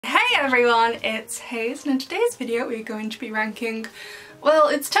Hey everyone, it's Hayes, and in today's video we're going to be ranking, well,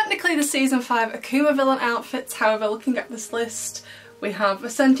 it's technically the season 5 Akuma villain outfits. However, looking at this list, we have a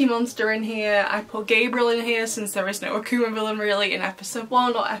Senti monster in here. I put Gabriel in here since there is no Akuma villain really in episode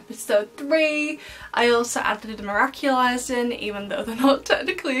 1 or episode 3. I also added a Miraculous in, even though they're not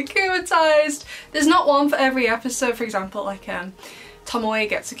technically Akumatized. There's not one for every episode. For example, like Tomoe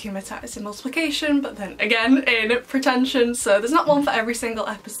gets akumatized in multiplication, but then again in pretension, so there's not one for every single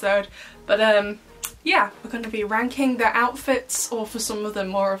episode. But yeah, we're going to be ranking their outfits, or for some of them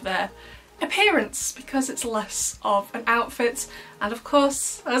more of their appearance, because it's less of an outfit. And of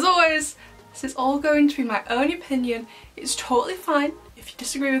course, as always, this is all going to be my own opinion. It's totally fine if you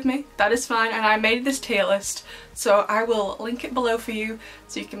disagree with me, that is fine, and I made this tier list, so I will link it below for you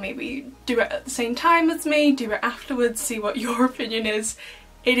so you can maybe do it at the same time as me, do it afterwards, see what your opinion is.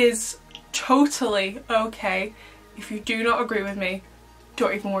 It is totally okay if you do not agree with me.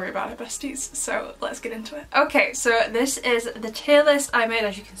 Don't even worry about it, besties. So let's get into it. Okay, so this is the tier list I made.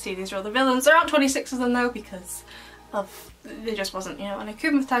 As you can see, these are all the villains. There aren't 26 of them though, because there just wasn't, you know, an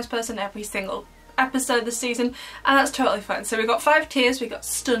akumatized person every single episode this season, and that's totally fine. So we got 5 tiers. We got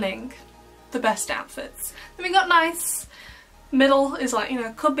stunning, the best outfits. Then we got nice, middle is like, you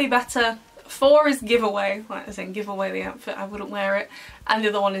know, could be better. 4 is giveaway, like as in give away the outfit, I wouldn't wear it. And the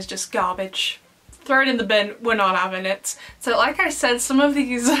other one is just garbage. Throw it in the bin, we're not having it. So like I said, some of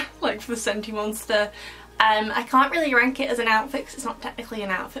these, like for the Senti monster, I can't really rank it as an outfit because it's not technically an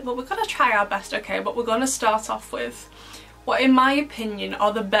outfit, but we're gonna try our best, okay? But we're gonna start off with what in my opinion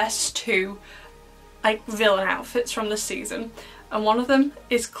are the best 2 like villain outfits from this season, and one of them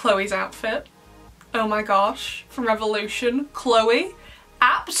is Chloe's outfit. Oh my gosh, from Revolution. Chloe,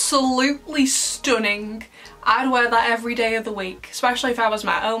 absolutely stunning. I'd wear that every day of the week, especially if I was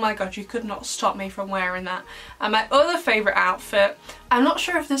mad. Oh my god, you could not stop me from wearing that. And my other favourite outfit, I'm not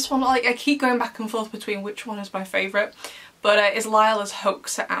sure if this one, like I keep going back and forth between which one is my favourite, but is Lila's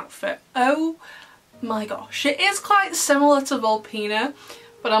hoaxer outfit. Oh my gosh, it is quite similar to Volpina,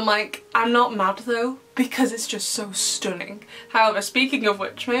 but I'm like, I'm not mad though, because it's just so stunning. However, speaking of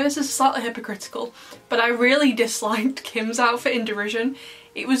which, maybe this is slightly hypocritical, but I really disliked Kim's outfit in Derision.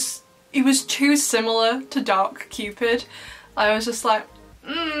 It was too similar to Dark Cupid. I was just like,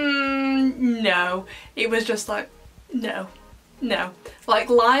 no. It was just like, no. Like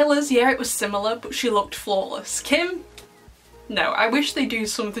Lila's, yeah, it was similar, but she looked flawless. Kim, no, I wish they do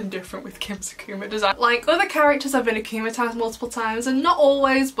something different with Kim's Akuma design. Like, other characters have been akumatized multiple times, and not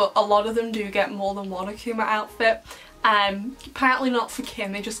always, but a lot of them do get more than one Akuma outfit. Apparently not for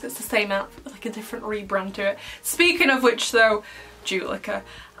Kim, it just gets the same outfit with like a different rebrand to it. Speaking of which though, Julika,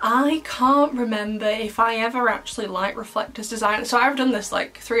 I can't remember if I ever actually liked Reflector's design. So I've done this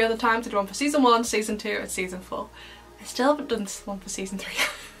like 3 other times. I did one for season 1, season 2 and season 4. I still haven't done this one for season 3.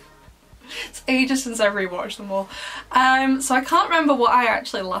 It's ages since I've rewatched them all. So I can't remember what I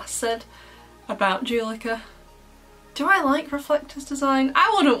actually last said about Julika. Do I like Reflector's design?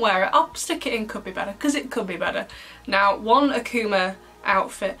 I wouldn't wear it. I'll stick it in could be better, because it could be better. Now, one Akuma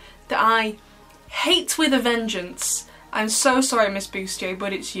outfit that I hate with a vengeance. I'm so sorry, Miss Bustier,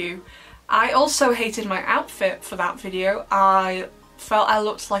 but it's you. I also hated my outfit for that video. I felt I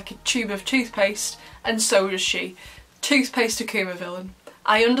looked like a tube of toothpaste, and so does she. Toothpaste Akuma villain.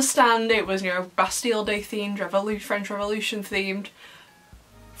 I understand it was, you know, Bastille Day themed, French Revolution themed,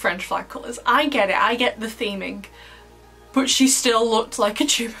 French flag colours. I get it, I get the theming. But she still looked like a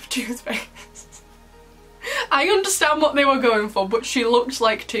tube of toothpaste. I understand what they were going for, but she looked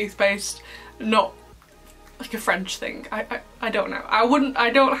like toothpaste, not like a French thing. I don't know. I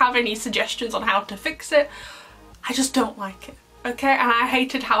don't have any suggestions on how to fix it. I just don't like it. Okay, and I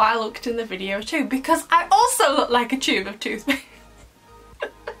hated how I looked in the video too, because I also look like a tube of toothpaste.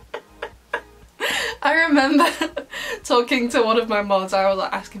 I remember talking to one of my mods, I was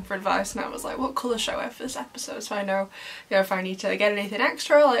like asking for advice, and I was like, what colour should I wear for this episode, so I know, you know, if I need to get anything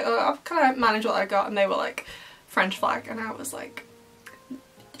extra, like, oh, can I manage what I got? And they were like, French flag, and I was like,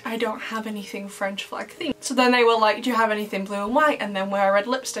 I don't have anything French flag themed. So then they were like, do you have anything blue and white, and then wear red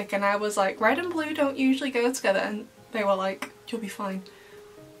lipstick? And I was like, red and blue don't usually go together, and they were like, you'll be fine.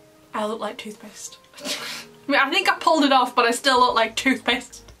 I look like toothpaste. I mean, I think I pulled it off, but I still look like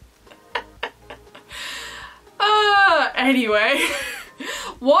toothpaste. Anyway,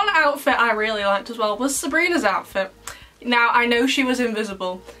 one outfit I really liked as well was Sabrina's outfit. Now, I know she was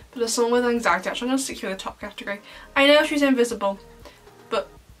invisible, but as someone with anxiety, actually I'm going to stick to the top category. I know she's invisible, but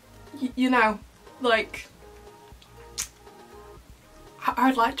you know, like,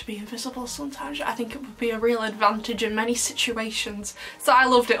 I'd like to be invisible sometimes. I think it would be a real advantage in many situations. So I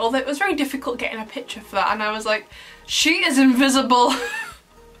loved it, although it was very difficult getting a picture for that, and I was like, she is invisible.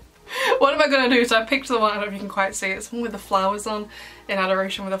 What am I going to do? So I picked the one, I don't know if you can quite see it, it's one with the flowers on, in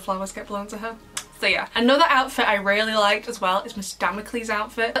adoration where the flowers get blown to her. So yeah, another outfit I really liked as well is Miss Damocles'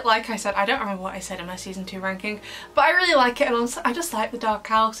 outfit. Like I said, I don't remember what I said in my season 2 ranking, but I really like it, and also I just like the dark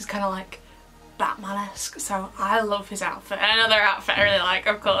house. It's kind of like Batman-esque, so I love his outfit. And another outfit I really like,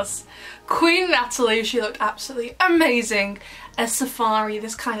 of course, Queen Natalie. She looked absolutely amazing as Safari,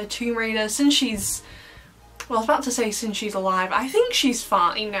 this kind of Tomb Raider. Since she's, well, I was about to say since she's alive, I think she's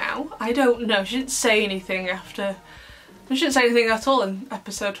fine now. I don't know, she didn't say anything after, she didn't say anything at all in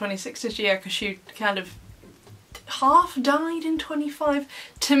episode 26 this year, because she kind of half died in 25.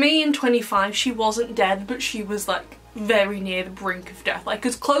 To me in 25 she wasn't dead, but she was like very near the brink of death, like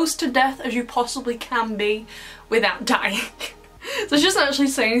as close to death as you possibly can be without dying. So she doesn't actually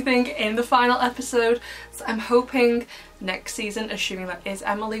say anything in the final episode, so I'm hoping next season, assuming that is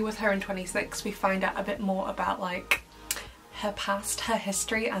Emily with her in 26, we find out a bit more about like her past, her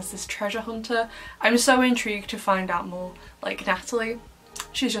history as this treasure hunter. I'm so intrigued to find out more. Like Natalie,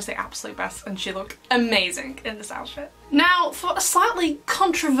 she's just the absolute best, and she looked amazing in this outfit. Now for a slightly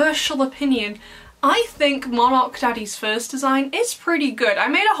controversial opinion, I think Monarch Daddy's first design is pretty good. I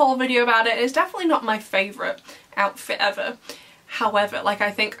made a whole video about it. It's definitely not my favourite outfit ever. However, like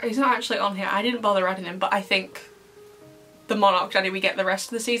I think, he's not actually on here, I didn't bother adding him, but I think the Monarch Daddy we get the rest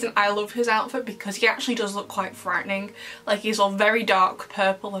of the season, I love his outfit because he actually does look quite frightening. Like he's all very dark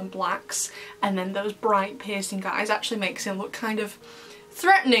purple and blacks, and then those bright piercing eyes actually makes him look kind of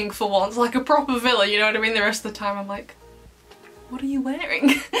threatening for once, like a proper villain, you know what I mean? The rest of the time I'm like, what are you wearing?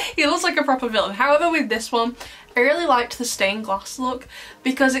 He looks like a proper villain. However, with this one, I really liked the stained glass look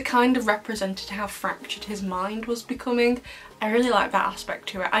because it kind of represented how fractured his mind was becoming. I really like that aspect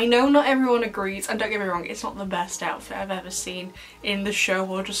to it. I know not everyone agrees, and don't get me wrong, it's not the best outfit I've ever seen in the show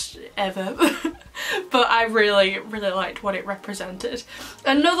or just ever, but I really liked what it represented.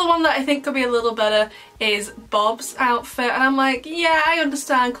 Another one that I think could be a little better is Bob's outfit, and I'm like, yeah, I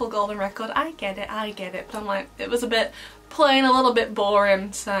understand Cool Golden Record, I get it, but I'm like, it was a bit plain, a little bit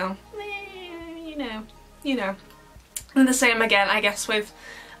boring, so you know. And the same again, I guess, with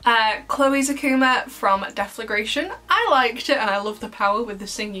Chloe's Akuma from Deflagration. I liked it, and I love the power with the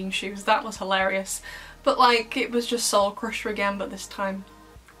singing shoes, that was hilarious. But like, it was just Soul Crusher again, but this time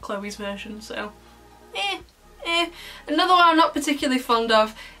Chloe's version, so Another one I'm not particularly fond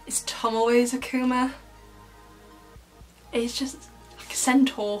of is Tomoe's Akuma. It's just like a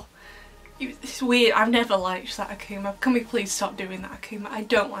centaur. It's weird, I've never liked that Akuma. Can we please stop doing that Akuma? I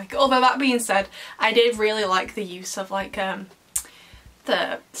don't like it. Although that being said, I did really like the use of like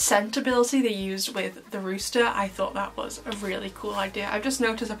the scent ability they used with the rooster. I thought that was a really cool idea. I've just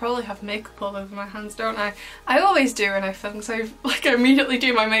noticed I probably have makeup all over my hands, don't I? I always do when I film, so like I immediately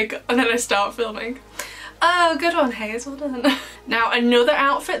do my makeup and then I start filming. Oh, good one, Hayes, well done. Now another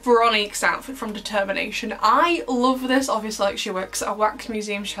outfit, Veronique's outfit from Determination. I love this. Obviously, like, she works at a wax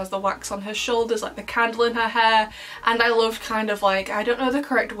museum, she has the wax on her shoulders, like the candle in her hair, and I love kind of like, I don't know the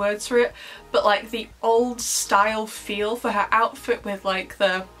correct words for it, but like the old style feel for her outfit with like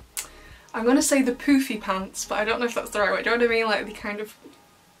the, I'm gonna say the poofy pants, but I don't know if that's the right way, do you know what I mean? Like the kind of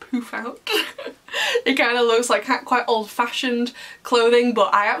poof out. It kind of looks like quite old-fashioned clothing,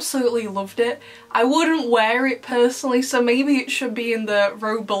 but I absolutely loved it. I wouldn't wear it personally, so maybe it should be in the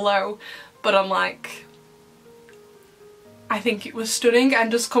row below, but I'm like, I think it was stunning and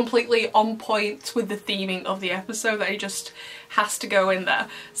just completely on point with the theming of the episode that it just has to go in there.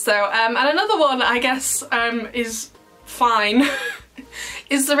 So, and another one I guess is fine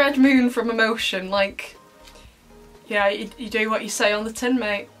is the Red Moon from Emotion. Like, yeah, you do what you say on the tin,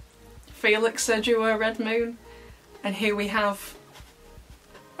 mate. Felix said you were a red moon, and here we have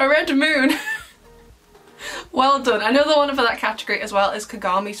a red moon. Well done. Another one for that category as well is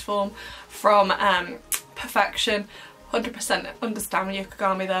Kagami's form from Perfection. 100% understand when you're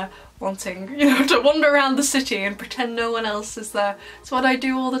Kagami there, wanting, you know, to wander around the city and pretend no one else is there. It's what I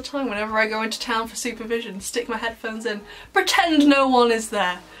do all the time whenever I go into town for supervision. Stick my headphones in, pretend no one is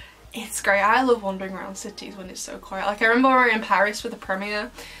there. It's great. I love wandering around cities when it's so quiet. Like I remember we were in Paris for the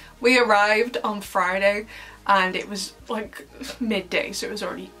premiere. We arrived on Friday and it was like midday, so it was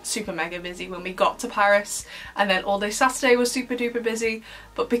already super mega busy when we got to Paris, and then all day Saturday was super duper busy,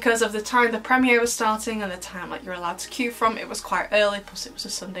 but because of the time the premiere was starting and the time like you're allowed to queue from, it was quite early, plus it was a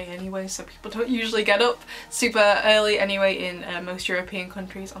Sunday anyway, so people don't usually get up super early anyway in most European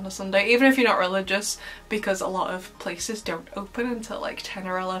countries on a Sunday, even if you're not religious, because a lot of places don't open until like 10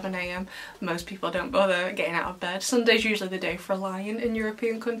 or 11 AM. Most people don't bother getting out of bed. Sunday's usually the day for a lion in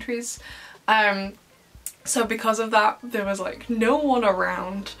European countries. So because of that, there was like no one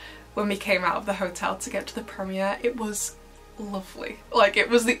around when we came out of the hotel to get to the premiere. It was lovely. Like, it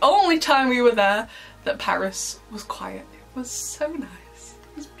was the only time we were there that Paris was quiet. It was so nice.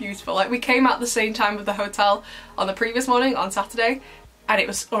 It was beautiful. Like, we came out the same time of the hotel on the previous morning, on Saturday, and it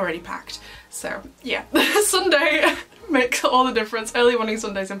was already packed. So yeah, Sunday makes all the difference. Early morning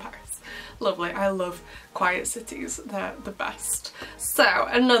Sundays in Paris. Lovely. I love quiet cities. They're the best. So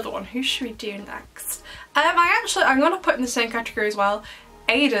another one. Who should we do next? I'm going to put in the same category as well.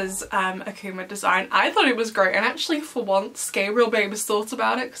 Ada's Akuma design. I thought it was great, and actually for once Gabriel Babers thought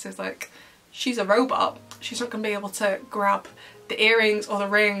about it, because it's like, she's a robot. She's not going to be able to grab the earrings or the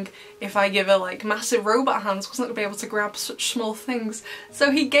ring if I give her like massive robot hands. She's not going to be able to grab such small things.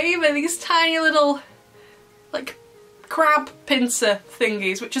 So he gave her these tiny little like crab pincer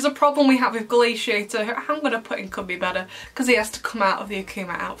thingies, which is a problem we have with Glaciator, who I'm going to put in could be better, because he has to come out of the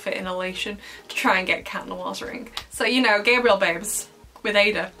Akuma outfit in Elation to try and get Cat Noir's ring. So, you know, Gabriel Babes with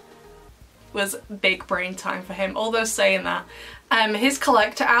Ada was big brain time for him. Although saying that, his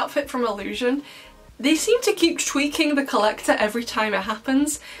collector outfit from Illusion, they seem to keep tweaking the collector every time it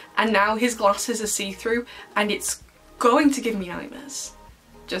happens, and now his glasses are see-through, and it's going to give me nightmares.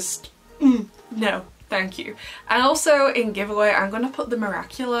 Just, no. Thank you. And also in giveaway, I'm going to put the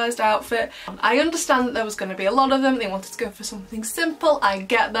Miraculous outfit. I understand that there was going to be a lot of them. They wanted to go for something simple. I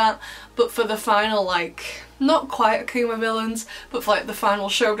get that. But for the final, like, not quite Akuma villains, but for like the final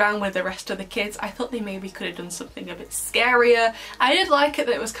showdown with the rest of the kids, I thought they maybe could have done something a bit scarier. I did like it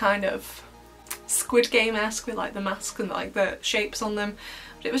that it was kind of Squid Game-esque with like the mask and like the shapes on them.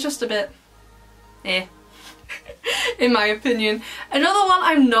 But it was just a bit eh. In my opinion. Another one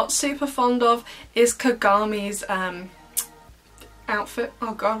I'm not super fond of is Kagami's outfit.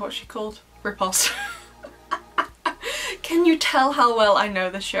 Oh god, what's she called? Riposte. Can you tell how well I know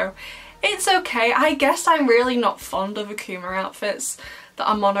the show? It's okay. I guess I'm really not fond of Akuma outfits that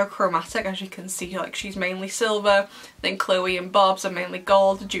are monochromatic. As you can see, like, she's mainly silver, then Chloe and Bob's are mainly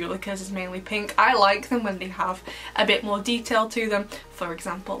gold, Julika's is mainly pink. I like them when they have a bit more detail to them. For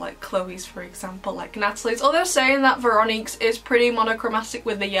example, like Chloe's, for example, like Natalie's. Although saying that, Veronique's is pretty monochromatic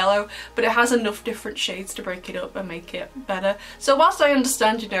with the yellow, but it has enough different shades to break it up and make it better. So whilst I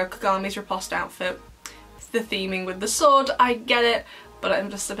understand, you know, Kagami's riposte outfit, the theming with the sword, I get it. But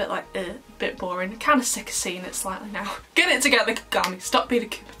I'm just a bit like, a bit boring. Kind of sick of seeing it slightly now. Get it together, Kagami. Stop being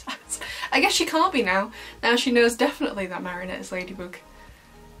Akumatized. I guess she can't be now. Now she knows definitely that Marinette is Ladybug.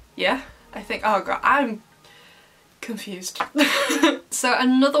 Yeah? I think, oh god, I'm confused. So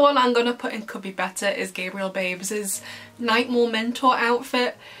another one I'm going to put in could be better is Gabriel Babes' Nightmare Mentor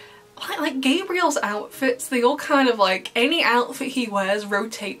outfit. Like Gabriel's outfits, they all kind of like, any outfit he wears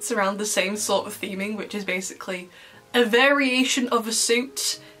rotates around the same sort of theming, which is basically a variation of a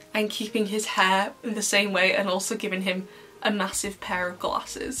suit and keeping his hair in the same way, and also giving him a massive pair of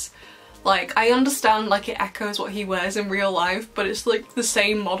glasses. Like, I understand like it echoes what he wears in real life, but it's like the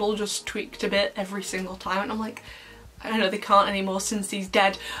same model just tweaked a bit every single time, and I'm like, I don't know, they can't anymore since he's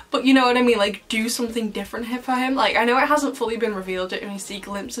dead, but you know what I mean, like do something different here for him. Like, I know it hasn't fully been revealed yet, you only see a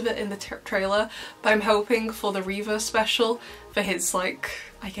glimpse of it in the trailer, but I'm hoping for the Reverse special for his, like,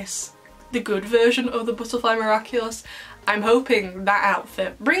 I guess the good version of the Butterfly Miraculous. I'm hoping that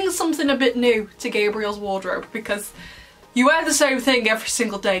outfit brings something a bit new to Gabriel's wardrobe, because you wear the same thing every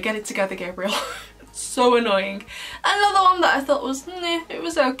single day. Get it together, Gabriel. It's so annoying. Another one that I thought was, it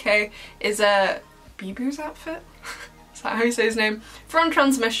was okay, is Bibu's outfit? Is that how you say his name? From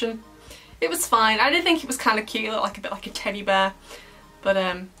Transmission. It was fine. I did think it was kind of cute, like a bit like a teddy bear. But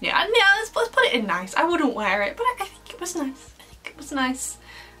yeah, let's put it in nice. I wouldn't wear it, but I think it was nice. I think it was nice.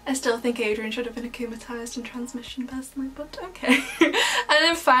 I still think Adrian should have been akumatized in Transmission personally, but okay. And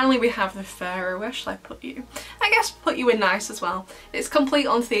then finally we have the Pharaoh. Where should I put you? I guess put you in nice as well. It's complete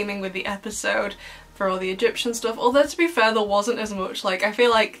on theming with the episode for all the Egyptian stuff, although to be fair there wasn't as much. Like, I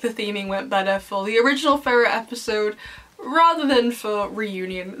feel like the theming went better for the original Pharaoh episode rather than for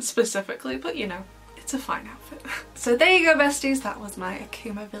Reunion specifically, but you know, it's a fine outfit. So there you go, besties, that was my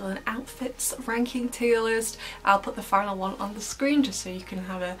Akuma villain outfits ranking tier list. I'll put the final one on the screen just so you can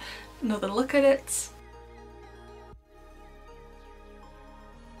have another look at it.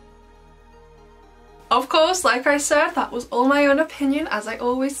 Of course, like I said, that was all my own opinion. As I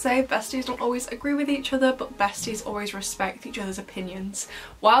always say, besties don't always agree with each other, but besties always respect each other's opinions.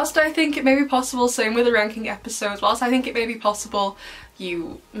 Whilst I think it may be possible, same with the ranking episodes, whilst I think it may be possible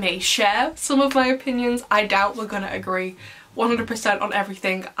you may share some of my opinions, I doubt we're gonna agree 100% on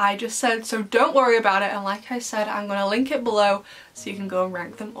everything I just said, so don't worry about it. And like I said, I'm gonna link it below so you can go and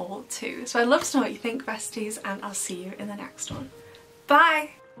rank them all too. So I'd love to know what you think, besties, and I'll see you in the next one. Bye!